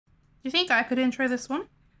you think I could intro this one?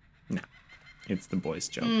 No, it's the boys'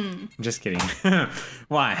 job. Just kidding.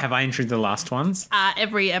 Why? Have I introed the last ones?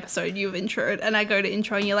 Every episode you've introed, and I go to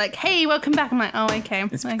intro and you're like, hey, welcome back. I'm like, oh, okay.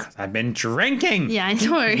 It's because I've been drinking. Yeah, I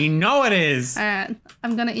know. You know it is. I'm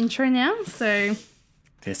going to intro now, so...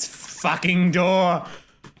 This fucking door.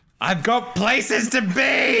 I've got places to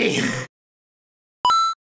be.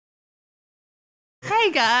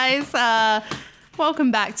 Hey, guys.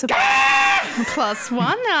 Welcome back to Plus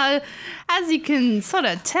One. As you can sort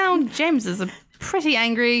of tell, James is pretty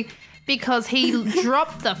angry because he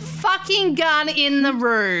dropped the fucking gun in the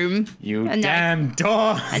room. You damn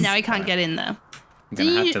door. And now he can't get in there. I'm Do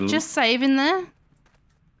gonna have you to just save in there?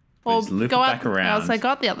 Or just loop go it out? back around. Else I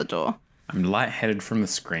got the other door. I'm lightheaded from the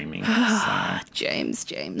screaming. So. James.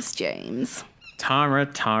 Tara.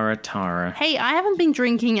 Hey, I haven't been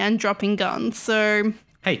drinking and dropping guns, so...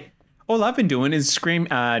 Hey, all I've been doing is scream.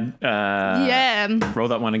 yeah. Roll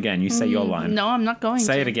that one again. You say your line. No, I'm not going to.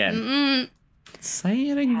 Say it again. Say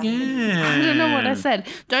it again. I don't know what I said.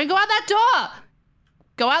 Don't go out that door.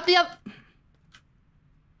 Go out the other...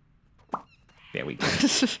 There we go.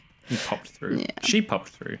 He popped through. Yeah. She popped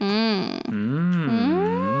through.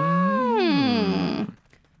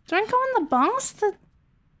 Don't go in the bus.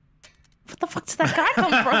 What the fuck did that guy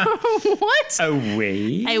come from? What?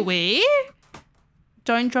 Away. Away?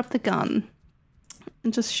 Don't drop the gun.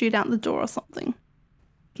 And just shoot out the door or something.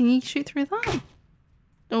 Can you shoot through that?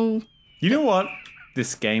 Oh. You know what?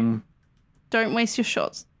 This game. Don't waste your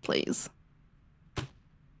shots, please.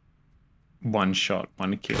 One shot,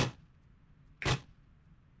 one kill.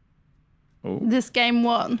 Oh. This game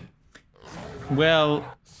what? Well,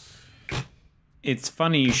 it's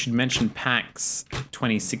funny you should mention PAX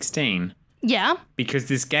 2016. Yeah. Because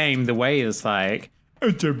this game, the way it's like,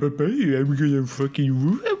 I'm gonna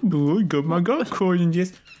fucking got my golf course and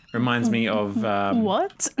just reminds me of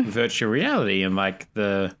What? virtual reality and like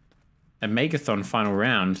the Megathon final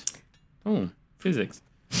round. Oh, physics.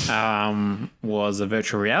 Was a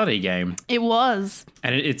virtual reality game. It was.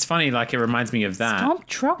 And it's funny, like it reminds me of that. Stop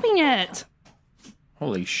dropping it.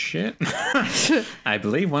 Holy shit. I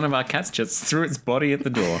believe one of our cats just threw its body at the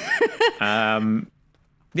door.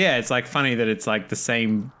 Yeah, it's like funny that it's like the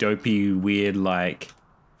same dopey, weird, like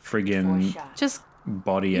friggin' Just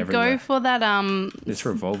body everywhere. go for that, This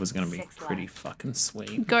revolver's gonna be pretty fucking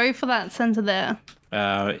sweet. go for that center there.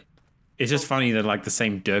 It's just funny that like the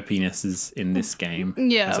same derpiness is in this game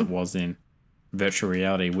Yeah. as it was in virtual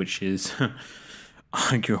reality, which is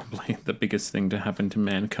arguably the biggest thing to happen to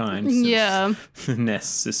mankind since Yeah. the NES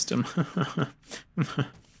system.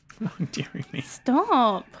 Dearie me.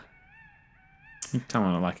 Stop. You tell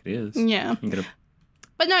me it like it is. Yeah. You got a,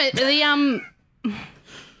 But no, the, I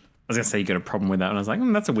was going to say you got a problem with that, and I was like,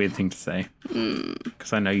 that's a weird thing to say.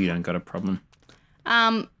 Because I know you don't got a problem.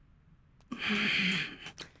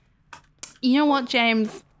 you know what,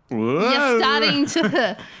 James? Whoa. You're starting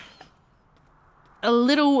to... a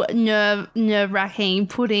little nerve-wracking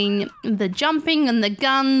putting the jumping and the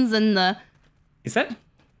guns and the... Is that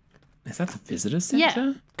the visitor center?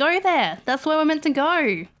 Yeah, go there. That's where we're meant to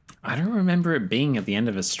go. I don't remember it being at the end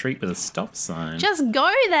of a street with a stop sign. Just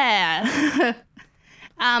go there.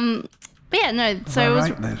 But yeah, no, so it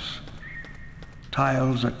was... Right, this.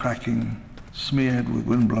 Tiles are cracking, smeared with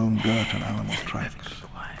windblown dirt and animal tracks.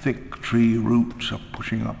 Thick tree roots are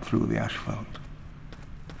pushing up through the asphalt.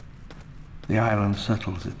 The island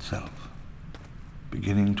settles itself,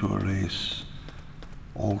 beginning to erase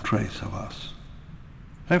all trace of us.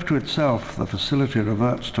 Left to itself, the facility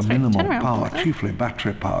reverts to minimal turn around, power, please. chiefly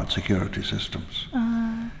battery-powered security systems.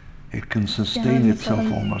 It can sustain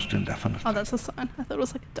itself almost indefinitely. Oh, that's a sign. I thought it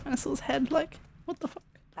was like a dinosaur's head. Like, what the fuck?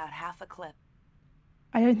 About half a clip.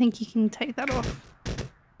 I don't think you can take that off.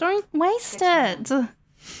 Don't waste it.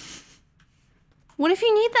 What if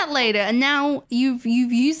you need that later and now you've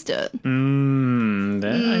used it?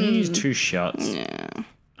 I used 2 shots. Yeah.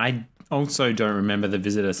 I also don't remember the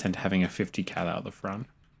visitor center having a 50 cal out the front.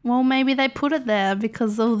 Well, maybe they put it there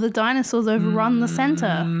because all the dinosaurs overrun the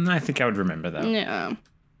center. I think I would remember that. Yeah.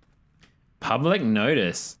 Public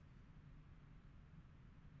notice.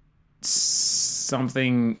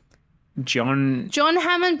 Something. John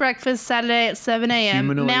Hammond breakfast Saturday at 7 a.m.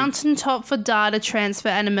 Humanoid. Mountaintop for data transfer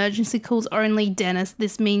and emergency calls only. Dennis,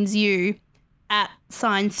 this means you. At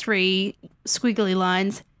sign 3 squiggly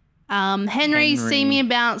lines. Henry, see me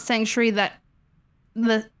about sanctuary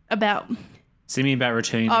See me about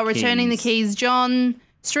returning returning the keys. John,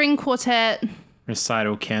 string quartet.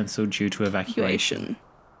 Recital cancelled due to evacuation.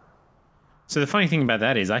 So the funny thing about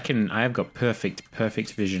that is I have got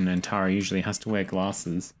perfect vision and Tara usually has to wear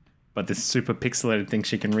glasses. But this super pixelated thinks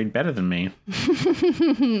she can read better than me.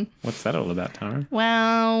 What's that all about, Tara?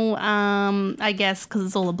 Well, I guess because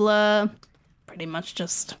it's all a blur, pretty much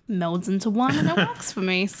just melds into one and it works for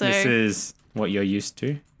me. So This is what you're used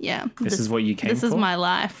to? yeah. This is what you came for? This is my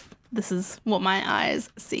life. This is what my eyes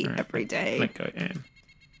see every day. Let go, Anne.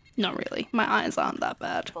 Not really. My eyes aren't that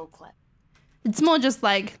bad. Full clip. It's more just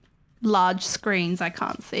like large screens I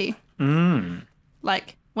can't see.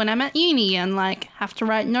 Like when I'm at uni and like have to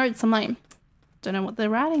write notes, I'm like, don't know what they're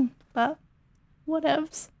writing, but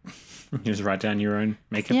whatevs. You just write down your own,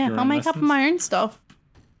 make up Yeah, your own I'll make up lessons? my own stuff.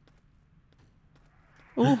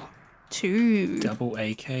 Ooh, 2. Double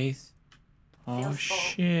AKs. Oh, Feels full.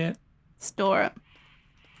 shit. Store it.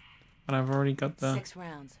 But I've already got 6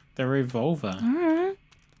 rounds. the revolver. All right.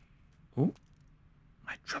 Ooh.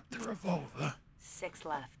 I dropped the revolver. 6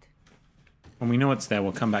 left. When we know it's there,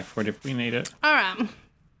 we'll come back for it if we need it. All right.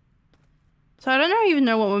 So I don't even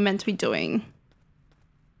know what we're meant to be doing.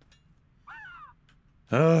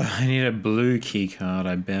 Oh, I need a blue key card,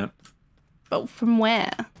 I bet. But from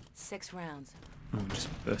where? 6 rounds. Oh, just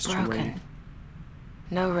burst your way. Broken.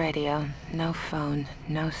 No radio, no phone,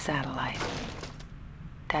 no satellite.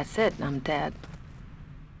 That's it, I'm dead.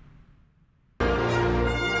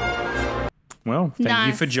 Well, thank you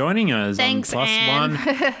Nice. for joining us Thanks, on Anne.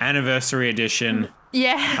 +1 anniversary edition.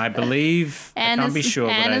 Yeah. I believe, I can't be sure,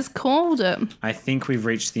 but Anna's called it. I think we've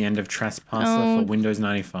reached the end of Trespasser for Windows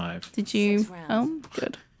 95. Did you? 6 rounds. Oh,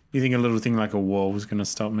 good. You think a little thing like a wall was going to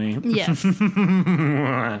stop me? Yes.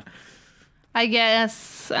 I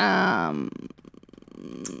guess Gotta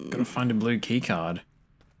find a blue key card.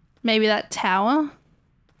 maybe that tower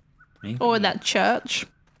Maybe. or that church.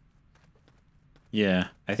 Yeah,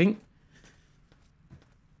 I think...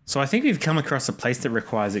 So I think we've come across a place that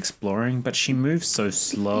requires exploring, but she moves so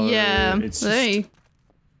slow. Yeah. It's See.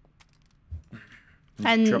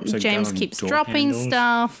 And drops a James gun on keeps door dropping handles.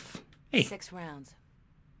 stuff. Hey. 6 rounds.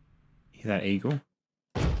 Hear that eagle?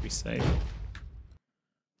 We save.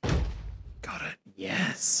 Got it.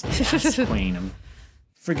 Yes. Yes, Queen. I'm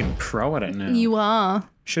friggin' pro at it now. You are.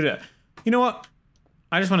 Should have. You know what?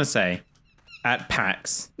 I just want to say, at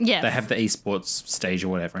PAX, Yes. they have the esports stage or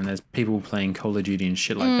whatever, and there's people playing Call of Duty and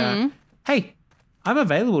shit like that. Hey, I'm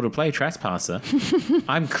available to play Trespasser.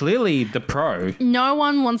 I'm clearly the pro. No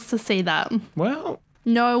one wants to see that. Well,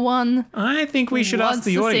 No one I think we should wants ask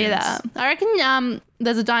the to audience. see that. I reckon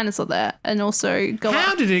there's a dinosaur there, and also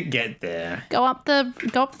How did it get there? go up the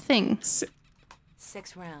thing.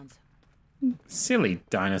 6 rounds. Silly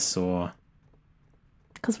dinosaur.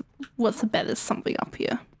 Because what's the bet? There's something up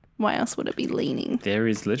here. Why else would it be leaning? There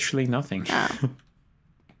is literally nothing.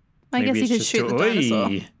 I guess you could shoot the dinosaur.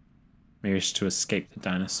 Maybe it's to escape the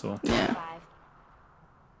dinosaur. Yeah. 5.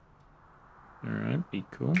 All right, be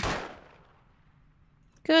cool.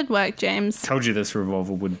 Good work, James. Told you this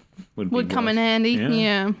revolver would Would come in worth- handy. Yeah.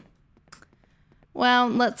 Yeah. Well,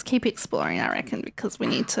 let's keep exploring, I reckon, because we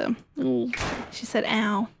need to. Ooh, she said,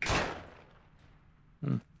 "Ow."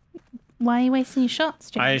 Why are you wasting your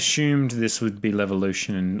shots, James? I assumed this would be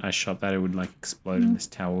Levolution, and I shot that it would like explode and this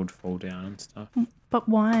tower would fall down and stuff. But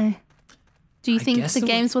why? Do you think guess the it was-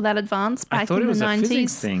 games were that advanced I back thought in it was the a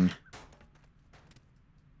physics 90s? thing.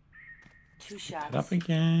 2 It shots. up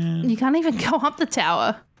again. You can't even go up the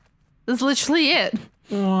tower. That's literally it.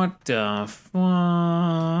 What the fuck?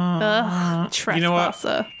 Ugh, Trespasser. You know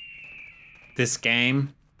what? This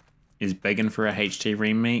game is begging for a HD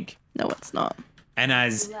remake, No, it's not. and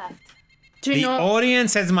as Left. Do the not.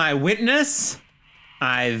 audience as my witness,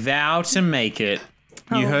 I vow to make it.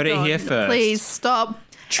 You Oh, heard it God, here first. Please stop.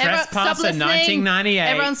 Everyone, stop Trespasser listening. 1998.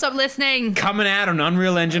 Everyone, stop listening. Coming out on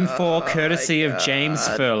Unreal Engine 4, courtesy of James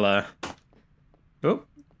Furler. Oh,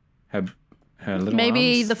 her little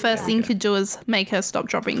Maybe arms. the first thing you could do is make her stop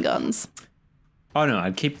dropping guns. Oh no,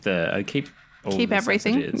 I'd keep all Keep this as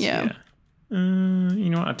everything? it is, Yeah. You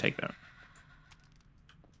know what? I'd take that.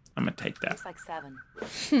 I'm gonna take that. Looks like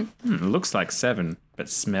 7. Looks like 7, but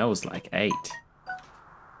smells like 8.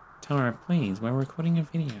 Tara, please, we're recording a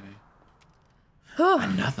video.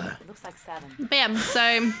 Another. Looks like 7. Bam.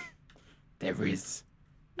 So, There is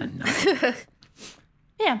another.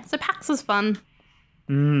 yeah. So PAX was fun.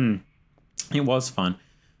 It was fun.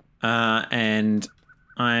 And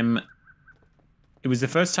it was the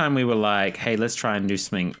first time we were like, hey, let's try and do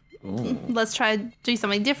something. Ooh. Let's try to do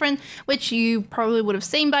something different, which you probably would have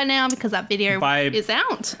seen by now because that video is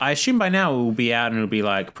out. I assume by now it will be out and it'll be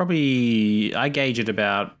like, probably, I gauge it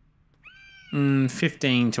about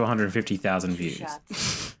 15 to 150,000 2 views.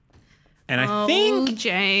 shots. And I Oh, think,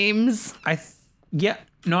 James. I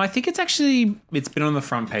think it's been on the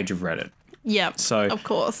front page of Reddit. Yep. So Of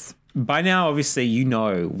course. by now, obviously, you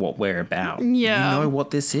know what we're about. Yeah. You know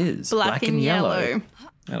what this is. Black and yellow.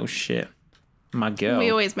 Oh, shit. My girl. We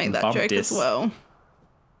always make that joke as well.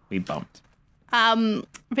 We bumped. But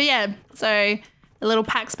yeah, so a little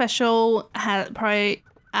pack special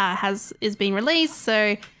is being released.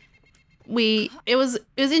 So it was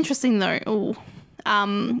interesting though.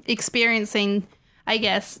 Experiencing, I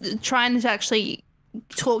guess, trying to actually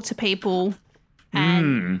talk to people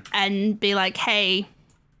and be like, hey,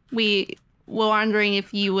 we were wondering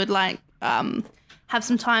if you would like have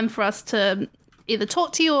some time for us to either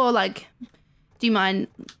talk to you or like, do you mind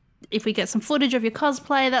if we get some footage of your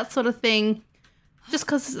cosplay, that sort of thing. Just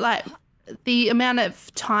because like the amount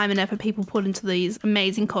of time and effort people put into these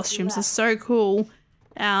amazing costumes is so cool.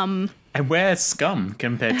 And we're scum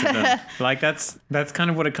compared to them. Like that's kind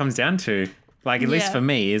of what it comes down to. Like at least for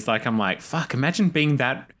me, is like I'm like, fuck, imagine being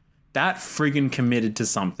that friggin' committed to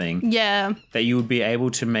something. Yeah. That you would be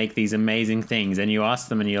able to make these amazing things, and you ask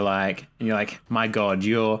them and you're like, my God,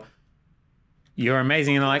 you're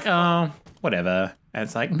amazing, and they're like, oh, whatever. And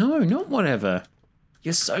it's like, no, not whatever.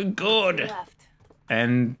 You're so good.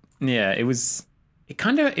 And yeah, it was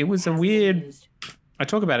a weird. I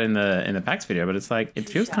talk about it in the PAX video, but it's like it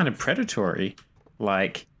feels kind of predatory,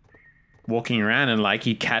 like walking around and like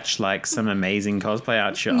you catch like some amazing cosplay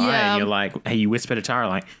out your eye, and you're like, hey, you whisper to Tara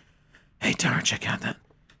like, hey Tara, check out that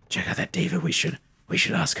diva. We should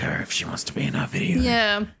ask her if she wants to be in our video.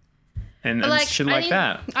 Yeah. And shit like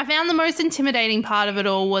that. I found the most intimidating part of it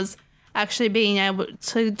all was actually being able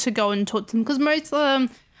to go and talk to them, because most of them,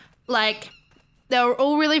 like, they were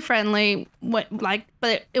all really friendly, but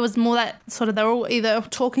it was more that sort of they were all either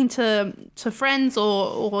talking to friends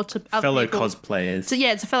or to other fellow people. cosplayers. So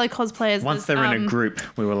yeah, to fellow cosplayers. Once they're in a group,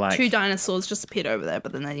 we were like, 2 dinosaurs just appeared over there,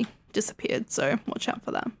 but then they disappeared. So watch out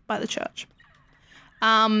for that by the church.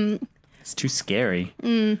 It's too scary.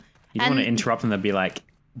 You don't want to interrupt them. They'd be like,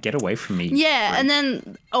 get away from me. Yeah, and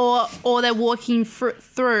then or they're walking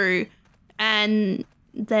through, and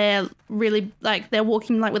they're really like they're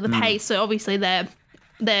walking like with a pace. So obviously they're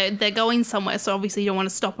going somewhere. So obviously you don't want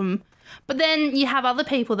to stop them. But then you have other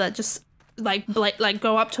people that just like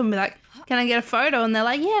go up to them and be like, "Can I get a photo?" And they're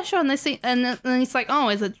like, "Yeah, sure." And they see, and then it's like, "Oh,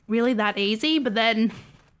 is it really that easy?" But then,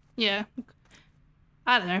 yeah,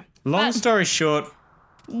 I don't know. Long story short.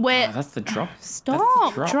 Where that's the drop. Stop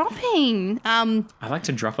That's the drop. dropping. I like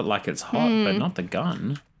to drop it like it's hot, but not the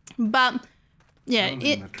gun. But yeah,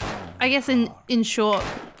 I guess in short,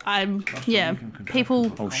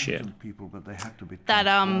 people Oh shit. that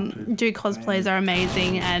do cosplays are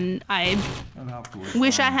amazing, and I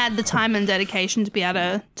wish I had the time and dedication to be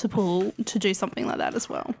able to do something like that as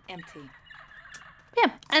well. Empty.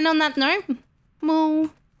 Yeah, and on that note, we'll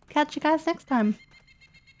catch you guys next time.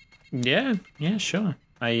 Yeah, sure.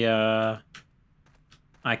 I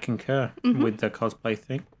concur with the cosplay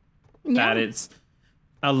thing. Yeah. That it's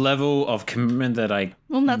a level of commitment that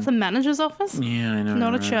Well, that's a manager's office. Yeah, I know.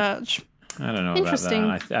 Not right? a church. I don't know Interesting.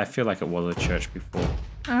 about that. I feel like it was a church before.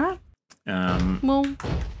 All right.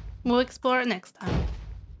 We'll explore it next time.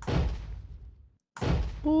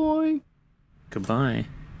 Bye. Goodbye.